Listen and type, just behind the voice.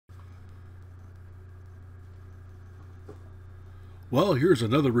Well, here's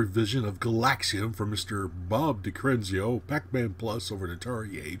another revision of Galaxian from Mr. Bob DiCrenzio, PacManPlus over at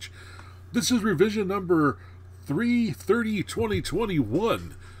Atariage. This is revision number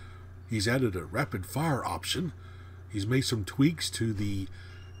 3302021. He's added a rapid fire option. He's made some tweaks to the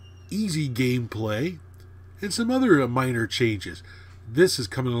easy gameplay and some other minor changes. This is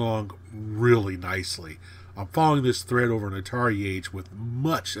coming along really nicely. I'm following this thread over on Atariage with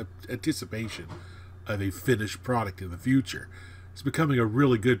much anticipation of a finished product in the future. It's becoming a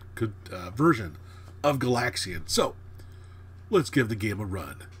really good version of Galaxian. So, let's give the game a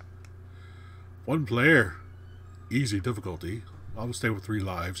run. One player, easy difficulty. I'll stay with 3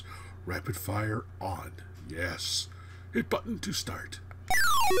 lives. Rapid fire on. Yes. Hit button to start.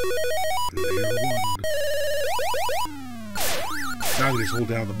 Player 1. Now I can just hold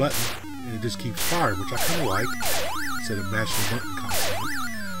down the button and it just keeps firing, which I kind of like, instead of mashing the button constantly.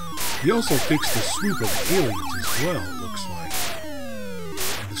 He also fixed the swoop of the aliens as well, it looks like.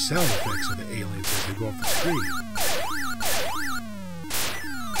 And the sound effects of the aliens as they go off the screen.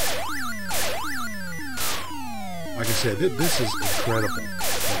 Like I said, this is incredible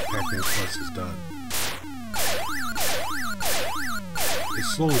what PacManPlus has done.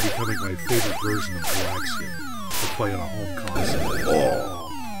 It's slowly becoming my favorite version of Galaxian to play on a home console. Oh!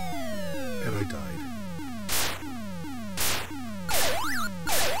 And I died.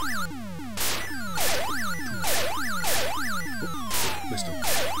 Missed him.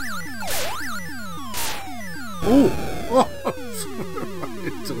 Oh! Right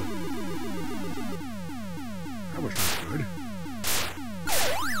into it. That was not good.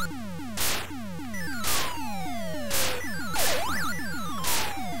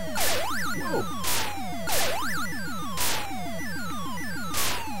 Whoa!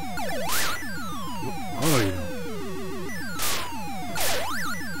 Oh, you know.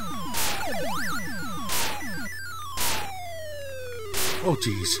 Oh,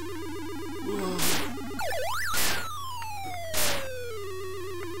 jeez.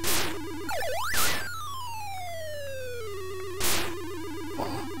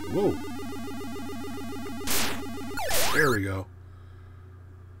 Whoa. There we go.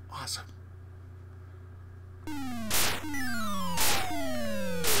 Awesome.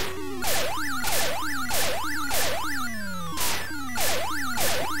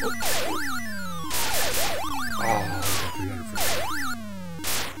 Oh,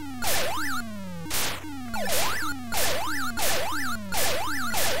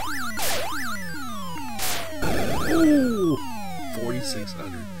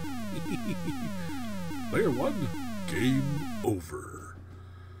 4,600. Player 1, game over.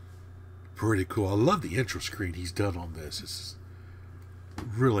 Pretty cool. I love the intro screen he's done on this. It's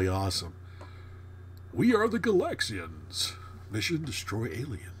really awesome. We are the Galaxians. Mission: destroy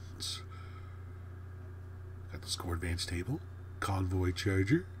aliens. Got the score advance table. Convoy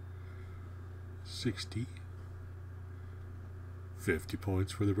charger. 60. 50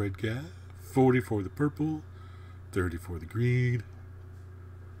 points for the red guy. 40 for the purple. 30 for the green.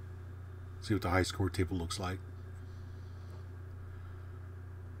 See what the high score table looks like.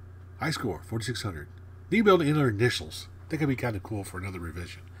 High score, 4,600. Need to be able to enter initials. I think that'd be kind of cool for another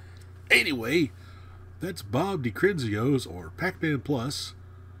revision. Anyway, that's Bob DiCrenzio's, or PacManPlus,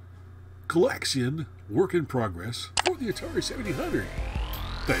 Galaxian work in progress for the Atari 7800.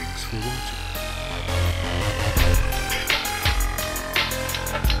 Thanks for watching.